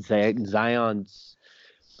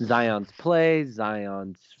play,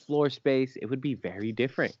 Zion's floor space, it would be very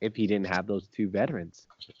different if he didn't have those 2 veterans.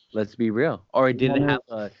 Let's be real. Or it didn't have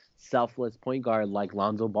a selfless point guard like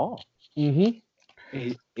Lonzo Ball.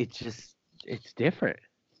 It's different.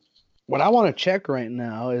 What I want to check right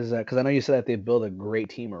now is that, because I know you said that they build a great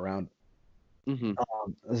team around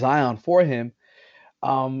Zion for him.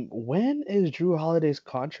 When is Drew Holiday's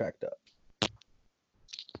contract up?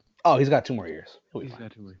 Oh, he's got 2 more years. He's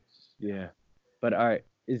got 2 more. Yeah, but all right,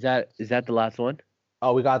 is that the last one?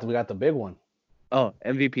 Oh, we got the big one. Oh,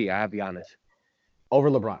 MVP. I have Giannis over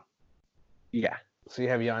LeBron. Yeah. So you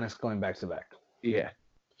have Giannis going back to back. Yeah.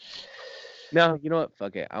 No, you know what?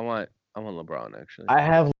 Fuck it. I want LeBron actually. I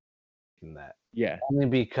have that. Yeah. Only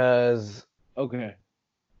because. Okay.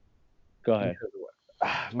 Go ahead.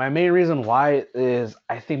 My main reason why is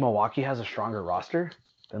I think Milwaukee has a stronger roster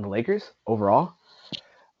than the Lakers overall.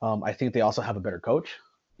 I think they also have a better coach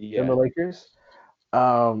than the Lakers.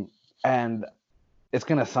 And it's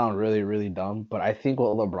going to sound really, really dumb, but I think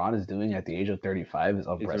what LeBron is doing at the age of 35 is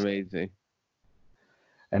unprecedented. It's amazing.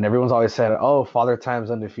 And everyone's always said, oh, Father Time's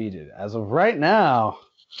undefeated. As of right now.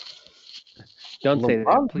 Don't say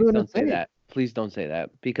that. Please don't say that. Please don't say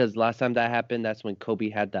that. Because last time that happened, that's when Kobe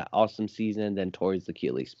had that awesome season, then tore his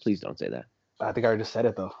Achilles. Please don't say that. I think I already said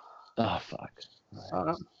it, though. Oh, fuck. All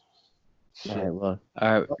right, well.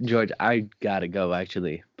 All right, George, I got to go,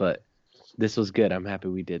 actually. But this was good. I'm happy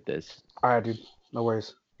we did this. All right, dude. No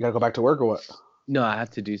worries. You got to go back to work or what? No, I have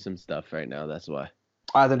to do some stuff right now. That's why.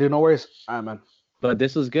 All right, then, dude. No worries. All right, man. But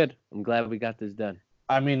this was good. I'm glad we got this done.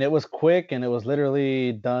 I mean, it was quick, and it was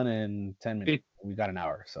literally done in 10 minutes. We got an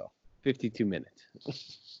hour, so. 52 minutes.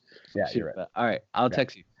 Yeah, you're right. All right, I'll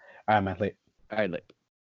text you. All right, man. Late. All right, late.